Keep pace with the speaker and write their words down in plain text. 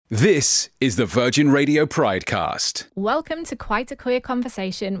This is the Virgin Radio Pridecast. Welcome to Quite a Queer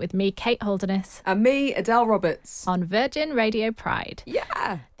Conversation with me, Kate Holderness. And me, Adele Roberts. On Virgin Radio Pride.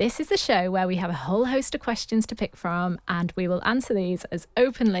 Yeah. This is the show where we have a whole host of questions to pick from, and we will answer these as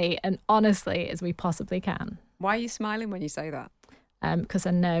openly and honestly as we possibly can. Why are you smiling when you say that? Because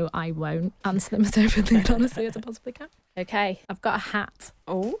I know I won't answer them as openly and honestly as I possibly can. Okay, I've got a hat.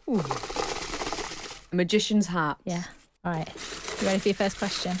 Oh. A magician's hat. Yeah. All right. You ready for your first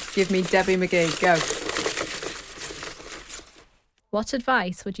question? Give me Debbie McGee. Go. What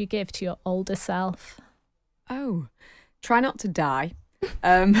advice would you give to your older self? Oh, try not to die.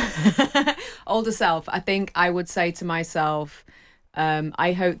 Older self, I think I would say to myself,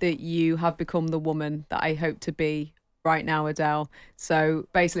 I hope that you have become the woman that I hope to be right now, Adele. So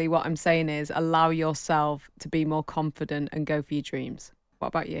basically what I'm saying is allow yourself to be more confident and go for your dreams. What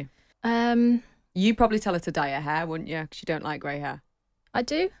about you? You'd probably tell her to dye her hair, wouldn't you? Because you don't like grey hair. I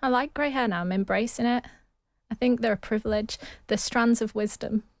do. I like grey hair now. I'm embracing it. I think they're a privilege. They're strands of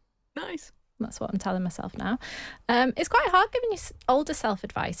wisdom. Nice. That's what I'm telling myself now. It's quite hard giving your older self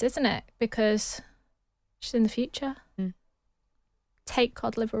advice, isn't it? Because she's in the future. Mm. Take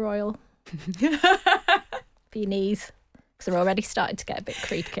cod liver oil for your knees, because they're already starting to get a bit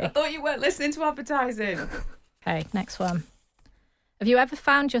creaky. I thought you weren't listening to advertising. Okay, next one. Have you ever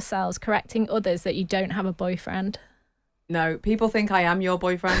found yourselves correcting others that you don't have a boyfriend? No, people think I am your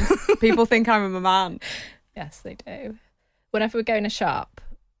boyfriend. People think I'm a man. Yes, they do. Whenever we go in a shop,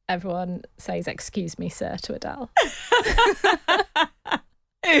 everyone says, "Excuse me, sir," to Adele.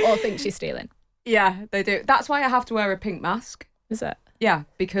 Or thinks she's stealing. Yeah, they do. That's why I have to wear a pink mask. Is it? Yeah,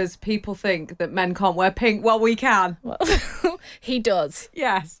 because people think that men can't wear pink. Well, we can. Well, he does.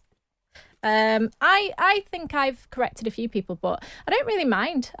 Yes. I think I've corrected a few people, but I don't really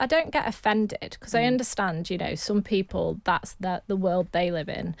mind. I don't get offended because I understand, some people, that's the world they live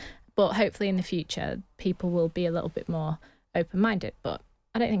in. But hopefully in the future, people will be a little bit more open-minded. But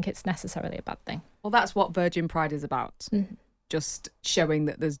I don't think it's necessarily a bad thing. Well, that's what Virgin Pride is about. Mm-hmm. Just showing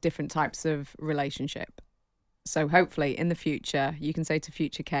that there's different types of relationship. So hopefully in the future, you can say to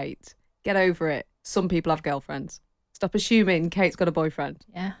future Kate, get over it. Some people have girlfriends. Stop assuming Kate's got a boyfriend.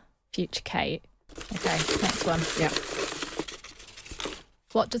 Yeah. Future Kate. Okay, next one. Yeah.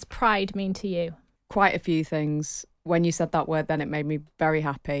 What does pride mean to you? Quite a few things. When you said that word, then it made me very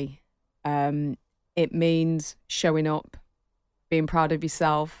happy. It means showing up, being proud of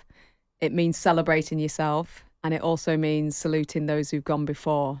yourself. It means celebrating yourself. And it also means saluting those who've gone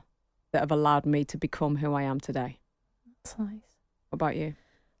before that have allowed me to become who I am today. That's nice. What about you?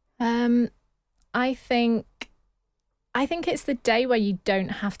 I think it's the day where you don't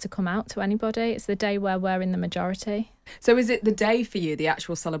have to come out to anybody. It's the day where we're in the majority. So is it the day for you, the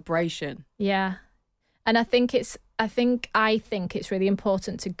actual celebration? Yeah. And I think it's really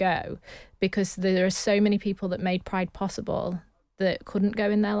important to go because there are so many people that made Pride possible that couldn't go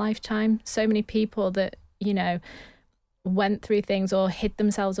in their lifetime. So many people that, went through things or hid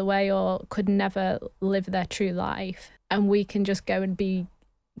themselves away or could never live their true life. And we can just go and be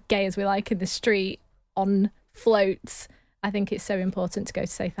gay as we like in the street on floats. I think it's so important to go to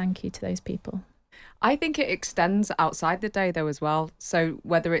say thank you to those people. I think it extends outside the day though as well. So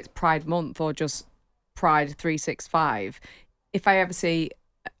whether it's Pride Month or just Pride 365, if I ever see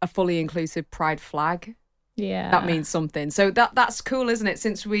a fully inclusive Pride flag, that means something. So that's cool, isn't it?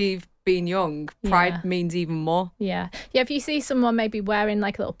 Since we've been young, Pride means even more. Yeah. If you see someone maybe wearing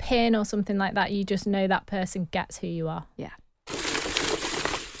like a little pin or something like that, you just know that person gets who you are. Yeah.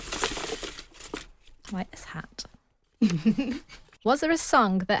 I like this hat. Was there a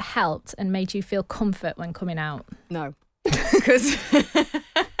song that helped and made you feel comfort when coming out? No. Because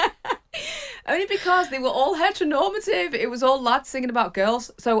only because they were all heteronormative. It was all lads singing about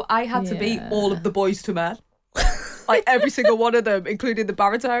girls. So I had to be all of the boys to men. Like every single one of them, including the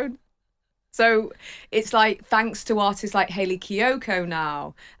baritone. So it's like thanks to artists like Hayley Kiyoko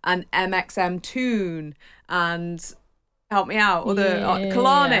now and MXMtoon and help me out,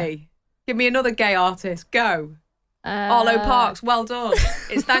 Kalani. Give me another gay artist. Go. Arlo Parks, well done.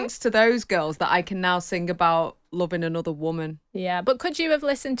 It's thanks to those girls that I can now sing about loving another woman. Yeah, but could you have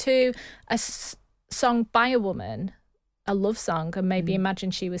listened to a song by a woman, a love song, and maybe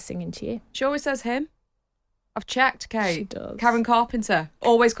imagine she was singing to you? She always says him. I've checked, Kate. She does. Karen Carpenter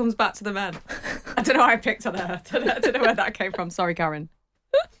always comes back to the men. I don't know why I picked on her. I don't know where that came from. Sorry, Karen.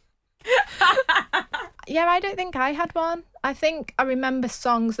 Yeah, I don't think I had one. I think I remember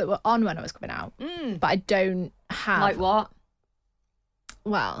songs that were on when I was coming out, but I don't have. Like what?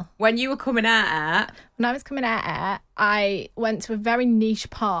 Well, when you were coming out, when I was coming out, I went to a very niche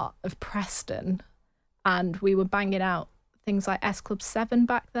part of Preston, and we were banging out things like S Club 7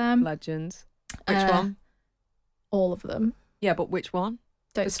 back then. Legends. Which one? All of them. Yeah, but which one?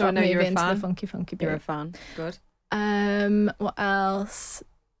 Don't Just so I stop know you're a moving to fan. the funky, funky beat. You're a fan. Good. What else?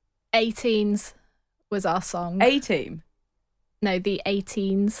 18s was our song. A-Team? No, the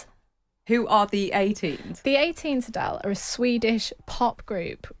 18s. Who are the 18s? The 18s, Adele, are a Swedish pop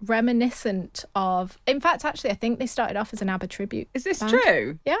group reminiscent of... In fact, actually, I think they started off as an ABBA tribute Is this band.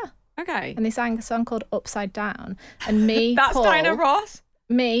 true? Yeah. Okay. And they sang a song called Upside Down. And me, That's Paul... Diana Ross?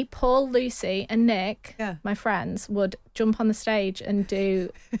 Me, Paul, Lucy and Nick, Yeah. my friends, would jump on the stage and do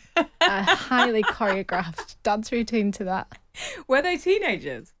a highly choreographed dance routine to that. Were they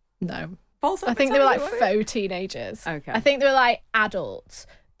teenagers? No. False I think they were like advertising, faux teenagers. Okay. I think they were like adults,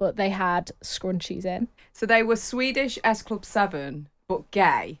 but they had scrunchies in. So they were Swedish S Club 7, but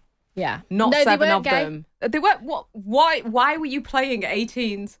gay. Yeah. Not no, 7 they of gay them. They weren't. What? Why were you playing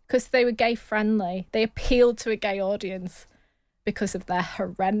 18s? because they were gay friendly. They appealed to a gay audience because of their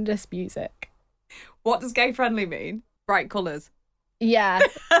horrendous music. What does gay friendly mean? Bright colours. Yeah.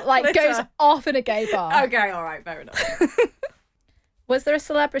 Like Glitter. goes off in a gay bar. Okay, all right, fair enough. Was there a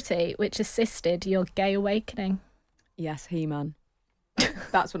celebrity which assisted your gay awakening? Yes, He-Man.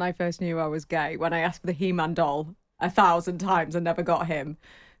 That's when I first knew I was gay. When I asked for the He-Man doll 1,000 times and never got him.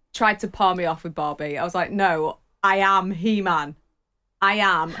 Tried to palm me off with Barbie. I was like, no, I am He-Man. I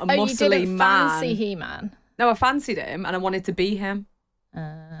am a muscly you didn't man. fancy He-Man? No, I fancied him and I wanted to be him.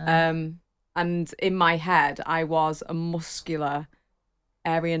 And in my head, I was a muscular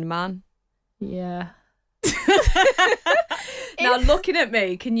Aryan man. Yeah. Now, looking at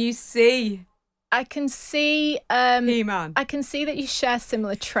me, can you see I can see He-Man? I can see that you share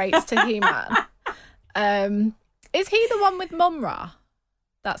similar traits to He-Man. Is he the one with Mumra?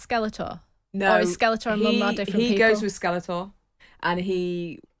 That Skeletor? No. Or is Skeletor and Mumra different He people? goes with Skeletor and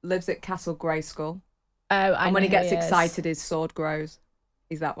he lives at Castle Grayskull. Oh, I And when know he gets who is. excited, his sword grows.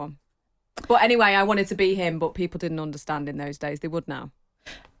 He's that one. But anyway, I wanted to be him, but people didn't understand in those days. They would now.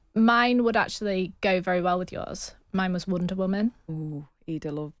 Mine would actually go very well with yours. Mine was Wonder Woman. Ooh,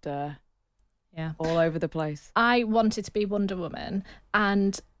 Ida loved Yeah. all over the place. I wanted to be Wonder Woman,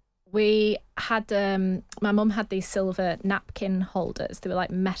 and we had my mum had these silver napkin holders. They were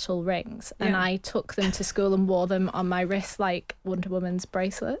like metal rings, and Yeah. I took them to school and wore them on my wrist like Wonder Woman's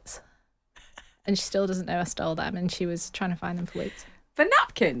bracelets. And she still doesn't know I stole them, and she was trying to find them for weeks. For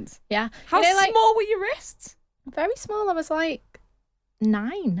napkins? Yeah. How You know, like, small were your wrists? very small. I was like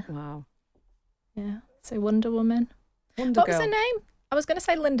 9. Wow. Yeah. So Wonder Woman. Wonder What was Girl. her name? I was going to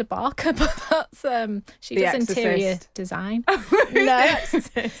say Linda Barker, but that's she The does interior Exorcist. design. Who's No. the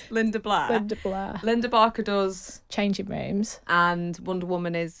Exorcist? Linda Blair. Linda Blair. Linda Barker does, Changing Rooms. and Wonder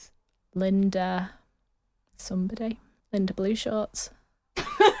Woman is... Linda somebody. Linda Blue Shorts.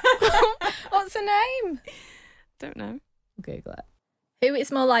 What's her name? Don't know. Google it. Who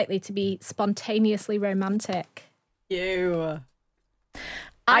is more likely to be spontaneously romantic? You.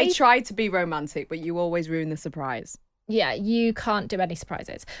 I tried to be romantic, but you always ruin the surprise. Yeah, you can't do any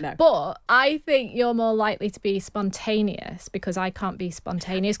surprises. No. But I think you're more likely to be spontaneous because I can't be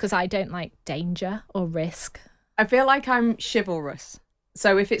spontaneous because I don't like danger or risk. I feel like I'm chivalrous.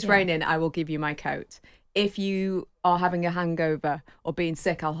 So if it's Yeah. raining, I will give you my coat. If you are having a hangover or being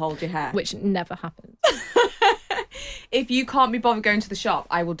sick, I'll hold your hair. Which never happens. If you can't be bothered going to the shop,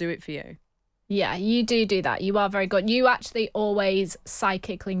 I will do it for you. Yeah, you do that. You are very good. You actually always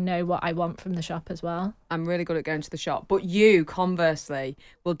psychically know what I want from the shop as well. I'm really good at going to the shop. But you, conversely,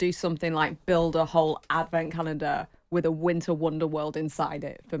 will do something like build a whole advent calendar with a winter wonder world inside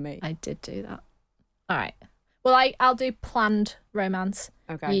it for me. I did do that. All right. Well, I'll do planned romance.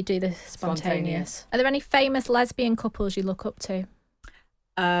 Okay. You do the spontaneous. Are there any famous lesbian couples you look up to?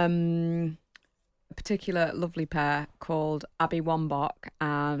 A particular lovely pair called Abby Wambach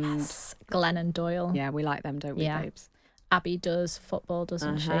and... Glenn and Doyle. Yeah, we like them, don't we, Yeah. babes? Abby does football,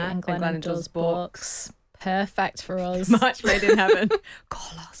 doesn't she? Uh-huh. And Glennon does books. Perfect for us. Match made in heaven.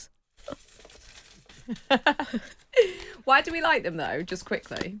 Call us. Why do we like them, though? Just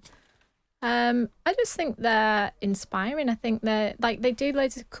quickly. I just think they're inspiring. I think they're like they do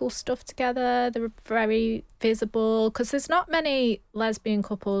loads of cool stuff together. They're very visible because there's not many lesbian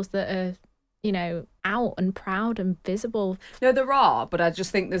couples that are, you know, out and proud and visible. No, there are, but I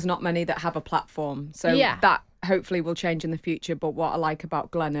just think there's not many that have a platform. So Yeah. that hopefully will change in the future. But what I like about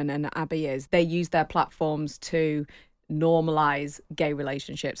Glennon and Abby is they use their platforms to normalise gay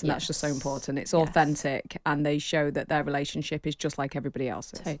relationships, and that's just so Yes. important. It's Yes. authentic, and they show that their relationship is just like everybody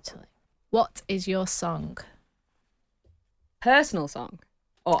else's. Totally. What is your song? Personal song.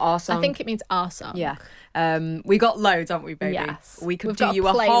 Or our song? I think it means our song. Yeah. We got loads, haven't we, baby? Yes. We could We've do got you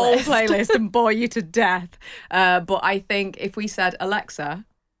a playlist. whole playlist and bore you to death. But I think if we said, Alexa,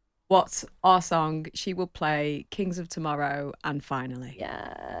 what's our song? She will play Kings of Tomorrow and Finally.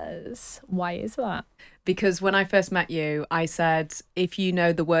 Yes. Why is that? Because when I first met you, I said, if you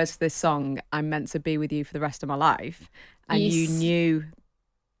know the words to this song, I'm meant to be with you for the rest of my life. And you knew...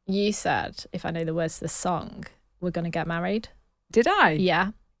 You said, if I know the words to the song, we're going to get married. Did I?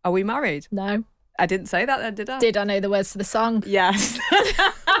 Yeah. Are we married? No. I didn't say that then, did I? Did I know the words to the song? Yes.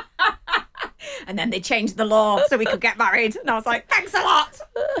 And then they changed the law so we could get married. And I was like, thanks a lot.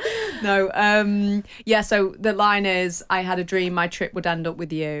 No, yeah, so the line is, I had a dream my trip would end up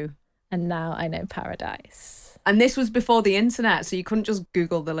with you. And now I know paradise. And this was before the internet, so you couldn't just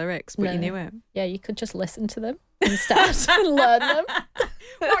Google the lyrics, but you knew it. Yeah, you could just listen to them instead and learn them.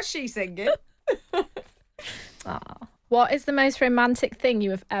 What's she singing? Aww. What is the most romantic thing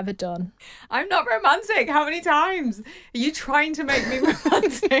you have ever done? I'm not romantic. How many times? Are you trying to make me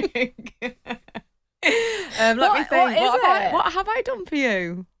romantic? Let me think. What have I done for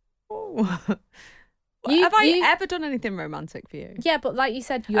you? Have I ever done anything romantic for you? Yeah, but like you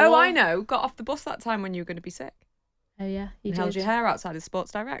said, Oh, I know. Got off the bus that time when you were going to be sick. Oh, yeah, you held your hair outside of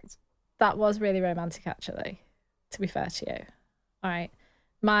Sports Direct. That was really romantic, actually, to be fair to you. All right.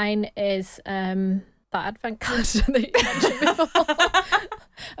 Mine is that advent calendar that you mentioned before.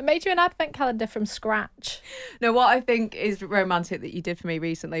 I made you an advent calendar from scratch. No, what I think is romantic that you did for me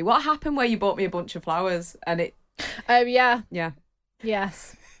recently. What happened where you bought me a bunch of flowers and it... Oh, yeah. Yeah.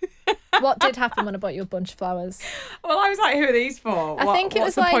 Yes. What did happen when I bought you a bunch of flowers? Well, I was like, who are these for? I think it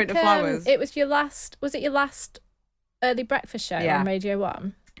was the point of flowers? It was your last early breakfast show on Radio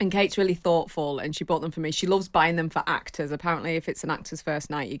 1? And Kate's really thoughtful and she bought them for me. She loves buying them for actors. Apparently, if it's an actor's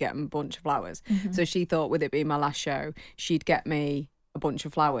first night, you get them a bunch of flowers. Mm-hmm. So she thought with it being my last show, she'd get me a bunch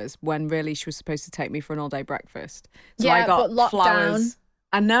of flowers when really she was supposed to take me for an all-day breakfast. So I got but flowers.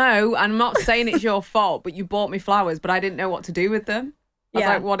 I know. I'm not saying it's your fault, but you bought me flowers, but I didn't know what to do with them. I was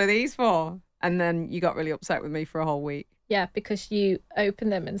like, what are these for? And then you got really upset with me for a whole week. Yeah, because you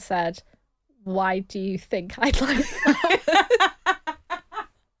opened them and said, why do you think I'd like flowers?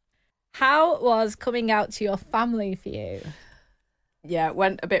 How was coming out to your family for you? Yeah, it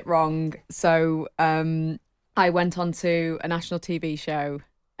went a bit wrong. So I went on to a national TV show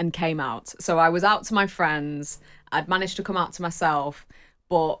and came out. So I was out to my friends. I'd managed to come out to myself,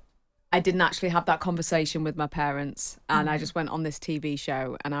 but I didn't actually have that conversation with my parents. And I just went on this TV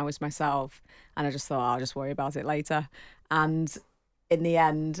show and I was myself. And I just thought, I'll just worry about it later. And in the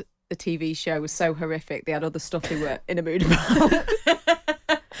end, the TV show was so horrific. They had other stuff they were in a mood about.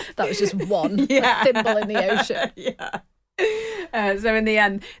 That was just one a thimble in the ocean. Yeah. So in the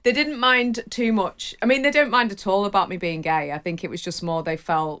end, they didn't mind too much. I mean, they don't mind at all about me being gay. I think it was just more they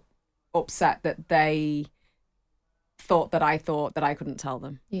felt upset that they thought that I couldn't tell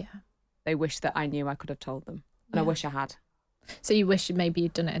them. Yeah. They wished that I knew I could have told them. And I wish I had. So you wish maybe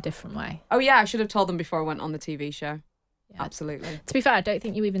you'd done it a different way? Oh, yeah. I should have told them before I went on the TV show. Yeah. Absolutely. To be fair, I don't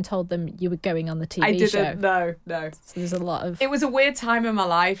think you even told them you were going on the TV show. I didn't. No. So there's a lot of... It was a weird time in my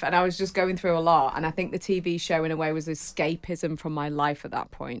life and I was just going through a lot. And I think the TV show in a way was escapism from my life at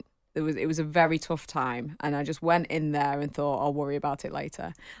that point. It was a very tough time. And I just went in there and thought, I'll worry about it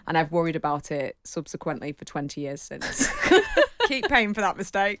later. And I've worried about it subsequently for 20 years since. Keep paying for that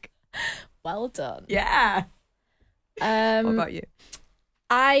mistake. Well done. Yeah. What about you?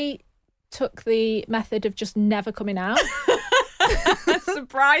 I took the method of just never coming out.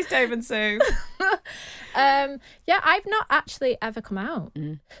 Surprise, Dave and Sue. Yeah, I've not actually ever come out.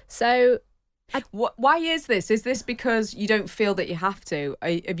 So why is this? Is this because you don't feel that you have to?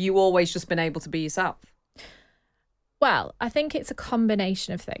 Have you always just been able to be yourself? Well, I think it's a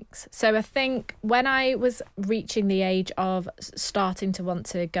combination of things. So I think when I was reaching the age of starting to want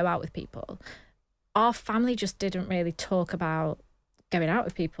to go out with people, our family just didn't really talk about going out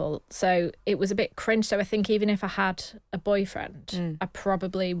with people. So it was a bit cringe. So I think even if I had a boyfriend, I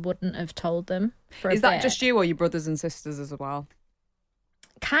probably wouldn't have told them for a bit. Is that just you or your brothers and sisters as well?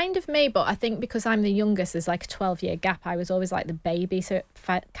 Kind of me, but I think because I'm the youngest, there's like a 12-year gap. I was always like the baby. So it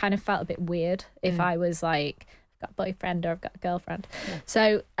kind of felt a bit weird if I was like, I've got a boyfriend or I've got a girlfriend. Yeah.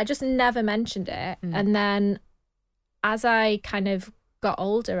 So I just never mentioned it. And then as I kind of got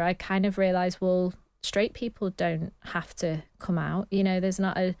older, I kind of realised, well, straight people don't have to come out. You know, there's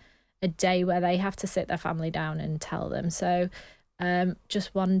not a day where they have to sit their family down and tell them. So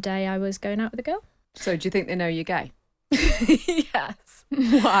just one day I was going out with a girl. So do you think they know you're gay? Yes.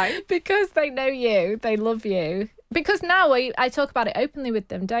 Why? Because they know you, they love you. Because now I talk about it openly with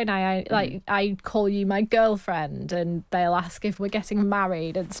them, don't I? I call you my girlfriend, and they'll ask if we're getting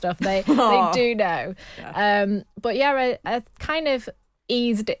married and stuff. They do know. Yeah. But yeah, I kind of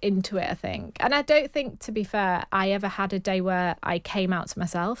eased into it, I think. And I don't think, to be fair, I ever had a day where I came out to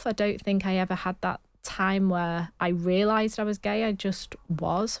myself. I don't think I ever had that time where I realised I was gay. I just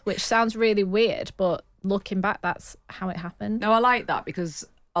was, which sounds really weird, but looking back, that's how it happened. No, I like that, because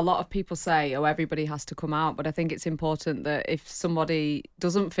a lot of people say, oh, everybody has to come out, but I think it's important that if somebody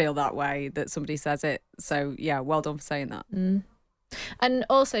doesn't feel that way, that somebody says it. So yeah, well done for saying that. And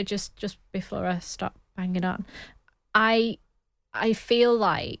also, just before I stop banging on, I feel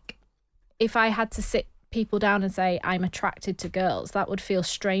like if I had to sit people down and say I'm attracted to girls, that would feel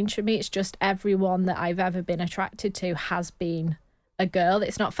strange for me. It's just everyone that I've ever been attracted to has been a girl.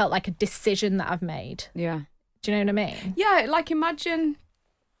 It's not felt like a decision that I've made. Yeah. Do you know what I mean? Yeah, like imagine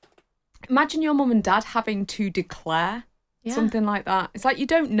your mum and dad having to declare something like that. It's like, you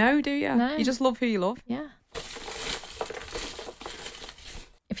don't know, do you? No. You just love who you love. Yeah.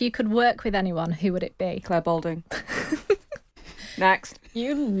 If you could work with anyone, who would it be? Claire Balding. Next.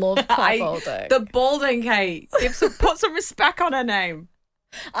 You love Claire Balding. The Balding, Kate. Put some respect on her name.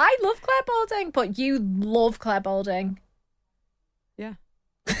 I love Claire Balding, but you love Claire Balding. Yeah.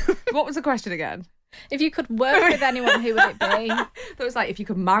 What was the question again? If you could work with anyone, who would it be? That was like, if you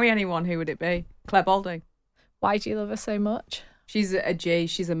could marry anyone, who would it be? Claire Balding. Why do you love her so much? She's a G.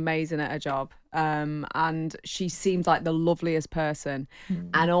 She's amazing at her job. And she seems like the loveliest person.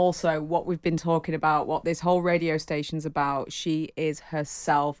 And also, what we've been talking about, what this whole radio station's about, she is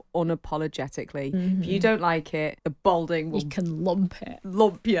herself unapologetically. If you don't like it, the Balding will... You can lump it.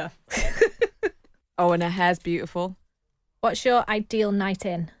 Lump you. Oh, and her hair's beautiful. What's your ideal night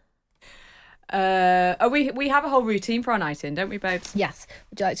in? We have a whole routine for our night in, don't we, babes? Yes.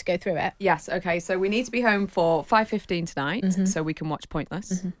 Would you like to go through it? Yes. Okay. So we need to be home for 5:15 tonight, so we can watch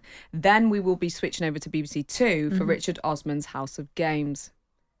Pointless. Then we will be switching over to BBC Two for Richard Osman's House of Games.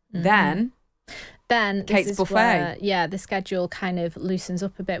 Then Kate's Buffet. Where, the schedule kind of loosens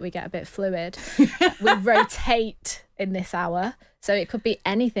up a bit. We get a bit fluid. We rotate in this hour. So it could be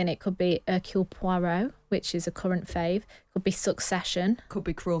anything. It could be Hercule Poirot, which is a current fave. It could be Succession. Could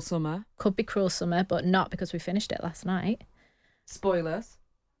be Cruel Summer. Could be Cruel Summer, but not because we finished it last night. Spoilers.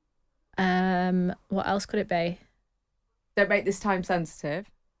 What else could it be? Don't make this time sensitive.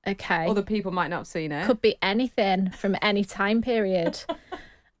 Okay. Other people might not have seen it. Could be anything from any time period.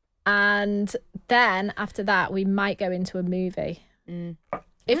 And then after that, we might go into a movie.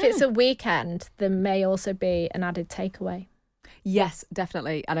 If it's a weekend, there may also be an added takeaway. Yes,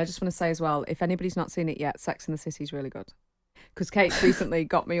 definitely. And I just want to say as well, if anybody's not seen it yet, Sex and the City is really good. Because Kate recently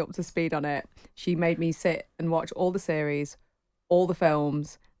got me up to speed on it. She made me sit and watch all the series, all the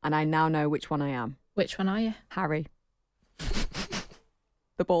films, and I now know which one I am. Which one are you? Harry.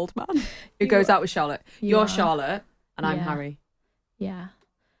 The bald man who goes out with Charlotte. You're Charlotte and I'm Harry. Yeah.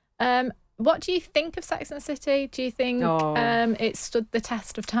 What do you think of Sex and the City? Do you think it stood the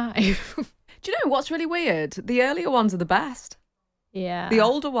test of time? Do you know what's really weird? The earlier ones are the best. Yeah. The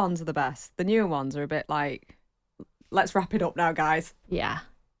older ones are the best. The newer ones are a bit like, let's wrap it up now, guys. Yeah.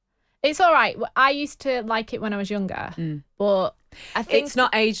 It's all right. I used to like it when I was younger, but I think... It's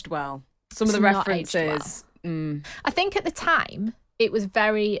not aged well. Some of the references... Well. I think at the time, it was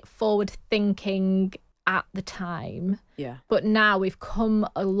very forward-thinking at the time. Yeah. But now we've come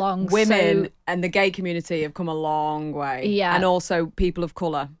along. Women and the gay community have come a long way. Yeah. And also people of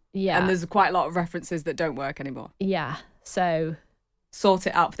colour. Yeah. And there's quite a lot of references that don't work anymore. Yeah. So... Sort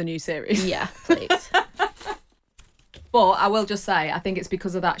it out for the new series. Yeah, please. But I will just say, I think it's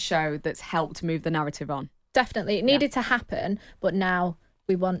because of that show that's helped move the narrative on. Definitely. It needed to happen, but now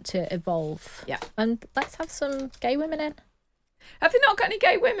we want to evolve. Yeah. And let's have some gay women in. Have they not got any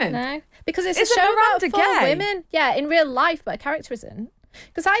gay women? No. Because it's Isn't a show Miranda about four gay? women. Yeah, in real life, but a character isn't.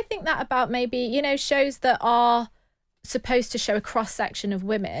 Because I think that about maybe, shows that are supposed to show a cross-section of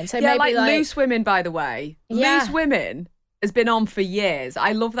women. So yeah, maybe like Loose Women, by the way. Yeah. Loose Women has been on for years.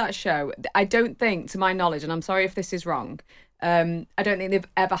 I love that show. I don't think, to my knowledge, and I'm sorry if this is wrong, I don't think they've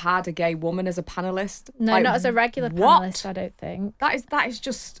ever had a gay woman as a panellist. No, not as a regular panellist, I don't think. That is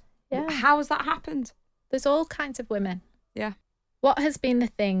just... Yeah. How has that happened? There's all kinds of women. Yeah. What has been the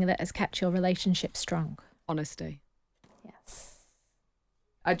thing that has kept your relationship strong? Honesty. Yes.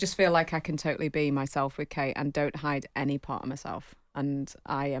 I just feel like I can totally be myself with Kate and don't hide any part of myself. And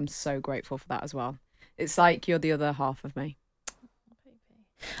I am so grateful for that as well. It's like you're the other half of me.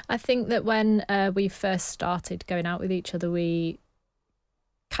 I think that when we first started going out with each other, we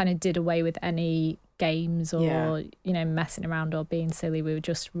kind of did away with any games or, messing around or being silly. We were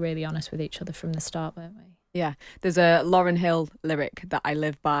just really honest with each other from the start, weren't we? Yeah. There's a Lauryn Hill lyric that I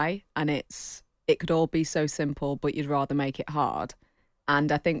live by, and it could all be so simple, but you'd rather make it hard.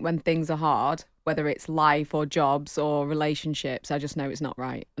 And I think when things are hard, whether it's life or jobs or relationships, I just know it's not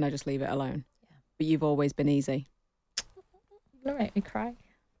right and I just leave it alone. Yeah. But you've always been easy. Don't make me cry.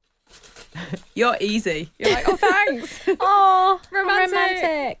 You're easy. You're like, oh, thanks. Oh,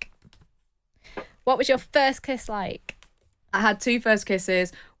 romantic. What was your first kiss like? I had 2 first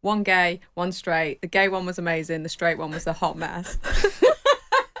kisses, one gay, one straight. The gay one was amazing. The straight one was a hot mess.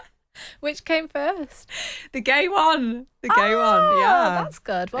 Which came first? The gay one. The gay one, yeah. That's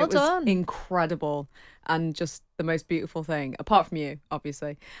good. Well it done. Was incredible and just the most beautiful thing, apart from you,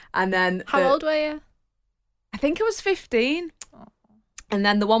 obviously. And then... How old were you? I think it was 15. Oh. And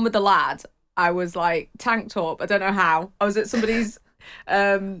then the one with the lad, I was like tanked up. I don't know how. I was at somebody's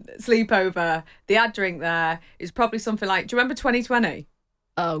sleepover. They had drink there. It's probably something like, do you remember 2020?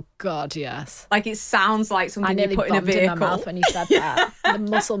 Oh, God, yes. Like, it sounds like something you put in a vehicle. In my mouth when you said that. The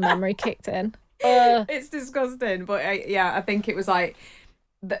muscle memory kicked in. It's disgusting. But, I think it was like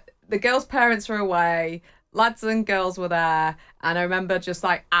the girls' parents were away, lads and girls were there, and I remember just,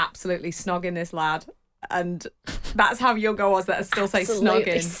 like, absolutely snogging this lad. And that's how young I was, that I still say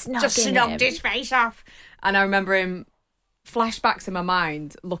snogging. Just snogged his face off. And I remember him, flashbacks in my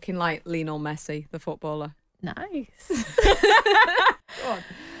mind, looking like Lionel Messi, the footballer. Nice. Go on.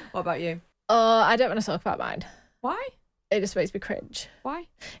 What about you? I don't want to talk about mine. Why? It just makes me cringe. Why?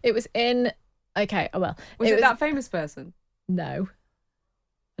 It was in... Okay, oh well. Was it that famous person? No.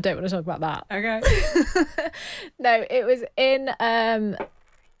 I don't want to talk about that. Okay. No, it was in a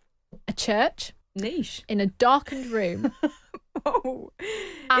church. Niche. In a darkened room. Oh.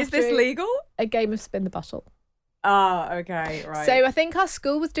 Is this legal? A game of spin the bottle. Oh, okay, right. So I think our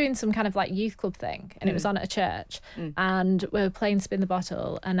school was doing some kind of like youth club thing, and it was on at a church, and we were playing spin the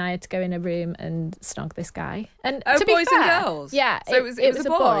bottle, and I had to go in a room and snog this guy. And to be boys fair, and girls? Yeah, so it was a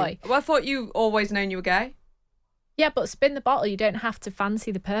boy. Well, I thought you always known you were gay. Yeah, but spin the bottle, you don't have to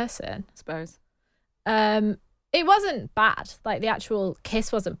fancy the person. I suppose. It wasn't bad. Like, the actual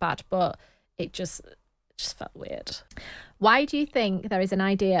kiss wasn't bad, but it just felt weird. Why do you think there is an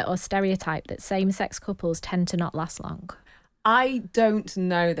idea or stereotype that same-sex couples tend to not last long? I don't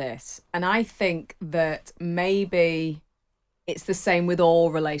know this. And I think that maybe it's the same with all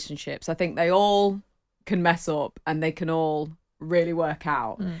relationships. I think they all can mess up and they can all really work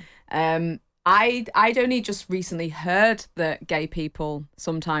out. I'd only just recently heard that gay people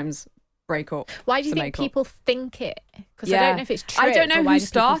sometimes break up. Why do you think people think it? Because I don't know if it's true. I don't know who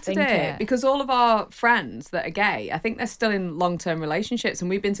started it, because all of our friends that are gay, I think they're still in long-term relationships, and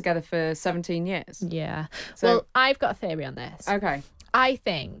we've been together for 17 years. Yeah. So, well, I've got a theory on this. Okay. I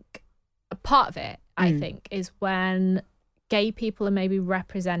think a part of it, is when gay people are maybe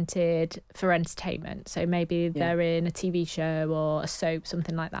represented for entertainment. So maybe they're in a TV show or a soap,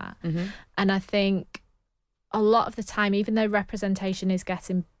 something like that. Mm-hmm. And I think a lot of the time, even though representation is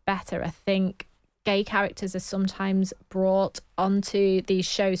getting better, I think gay characters are sometimes brought onto these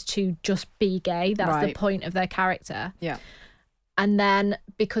shows to just be gay. That's the point of their character. Yeah. And then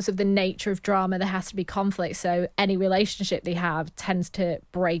because of the nature of drama, there has to be conflict. So any relationship they have tends to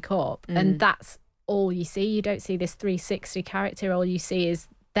break up. And that's all you see. You don't see this 360 character. All you see is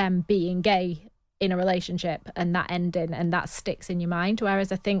them being gay in a relationship and that ending, and that sticks in your mind.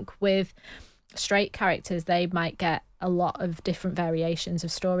 Whereas I think with straight characters, they might get a lot of different variations of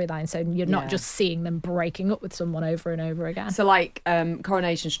storylines, so you're not just seeing them breaking up with someone over and over again. So like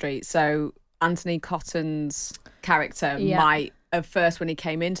Coronation Street, so Anthony Cotton's character might at first, when he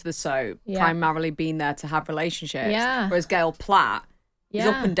came into the soap, primarily been there to have relationships, whereas Gail Platt is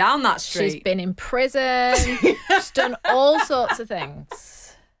up and down that street. She's been in prison. She's done all sorts of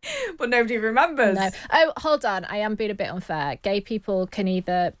things. But nobody remembers. No. Oh, hold on. I am being a bit unfair. Gay people can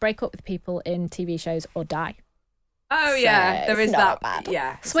either break up with people in TV shows or die. Oh, so yeah. There is that. Bad.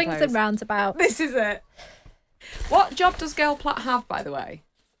 Yeah. Swings and roundabouts. This is it. What job does Gail Platt have, by the way?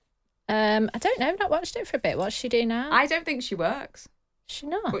 I don't know. I've not watched it for a bit. What's she do now? I don't think she works. She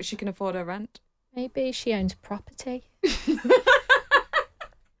not? But she can afford her rent. Maybe she owns property.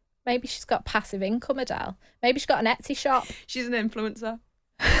 Maybe she's got passive income, Adele. Maybe she's got an Etsy shop. She's an influencer.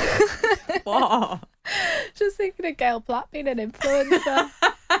 What? Just thinking of Gail Platt being an influencer.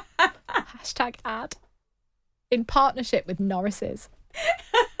 Hashtag ad. In partnership with Norris's.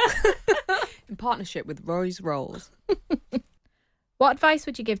 In partnership with Roy's Rolls. What advice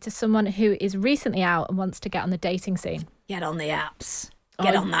would you give to someone who is recently out and wants to get on the dating scene? Get on the apps.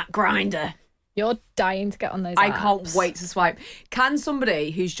 Get on that Grindr. You're dying to get on those I apps. can't wait to swipe. Can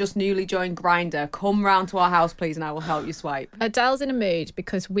somebody who's just newly joined Grindr come round to our house, please, and I will help you swipe? Adele's in a mood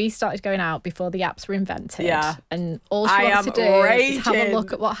because we started going out before the apps were invented. Yeah. And all she wants to do is have a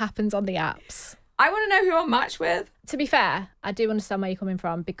look at what happens on the apps. I want to know who I'm matched with. To be fair, I do understand where you're coming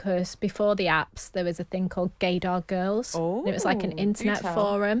from because before the apps, there was a thing called Gaydar Girls. Oh, and it was like an internet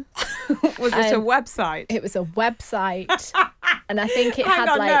forum. Was it a website? It was a website. And I think it Hang had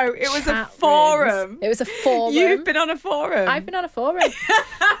on, like no, it was a chat forum. rooms. It was a forum. You've been on a forum. I've been on a forum.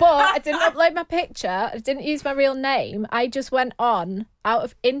 But I didn't upload my picture. I didn't use my real name. I just went on out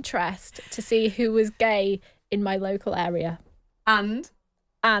of interest to see who was gay in my local area. And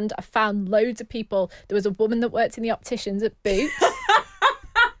I found loads of people. There was a woman that worked in the opticians at Boots.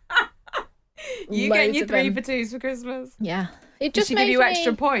 You getting your 3 for 2s for Christmas? Yeah. It Did just she made give you me...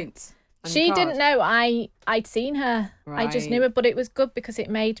 extra points? She didn't know I'd seen her. Right. I just knew her, but it was good because it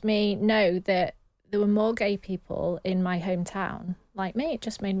made me know that there were more gay people in my hometown like me. It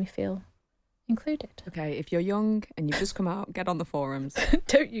just made me feel included. Okay, if you're young and you've just come out, get on the forums.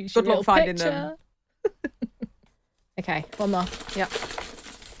 Don't use Good your luck real finding picture. them. Okay, one more. Yep.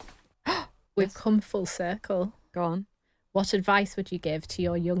 We've come full circle. Go on. What advice would you give to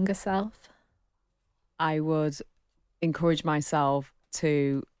your younger self? I would encourage myself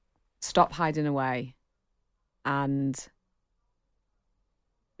to stop hiding away and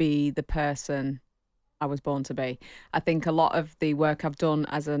be the person I was born to be. I think a lot of the work I've done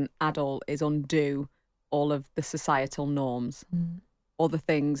as an adult is undo all of the societal norms, all the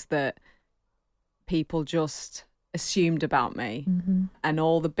things that people just assumed about me, and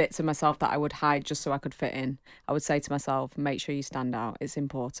all the bits of myself that I would hide just so I could fit in. I would say to myself, make sure you stand out. It's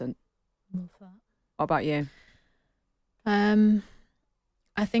important. Love that. What about you?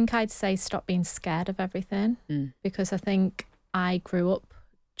 I think I'd say stop being scared of everything because I think I grew up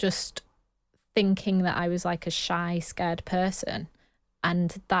just thinking that I was like a shy, scared person,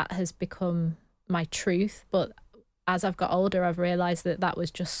 and that has become my truth. But as I've got older, I've realised that that was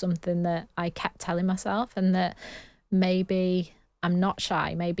just something that I kept telling myself, and that maybe I'm not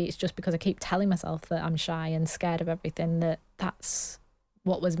shy. Maybe it's just because I keep telling myself that I'm shy and scared of everything that that's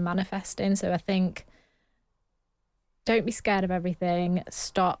what was manifesting. So I think don't be scared of everything.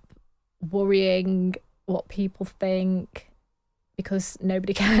 Stop worrying what people think because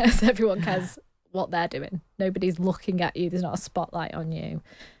nobody cares. Everyone cares what they're doing. Nobody's looking at you. There's not a spotlight on you.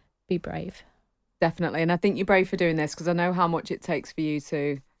 Be brave. Definitely. And I think you're brave for doing this because I know how much it takes for you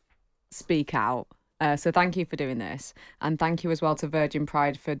to speak out. So thank you for doing this. And thank you as well to Virgin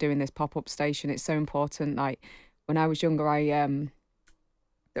Pride for doing this pop-up station. It's so important. Like when I was younger, I don't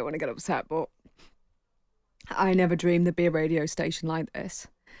want to get upset, but I never dreamed there'd be a radio station like this.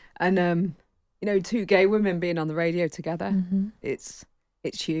 And, you know, 2 gay women being on the radio together, it's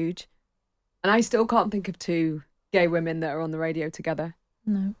huge. And I still can't think of 2 gay women that are on the radio together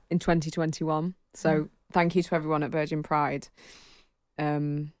No. in 2021. So thank you to everyone at Virgin Pride.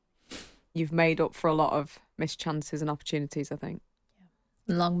 You've made up for a lot of missed chances and opportunities, I think.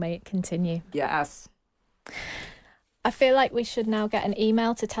 Long may it continue. Yes. I feel like we should now get an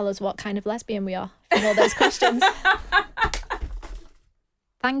email to tell us what kind of lesbian we are from all those questions.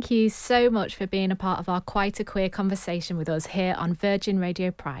 Thank you so much for being a part of our Quite a Queer conversation with us here on Virgin Radio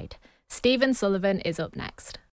Pride. Stephen Sullivan is up next.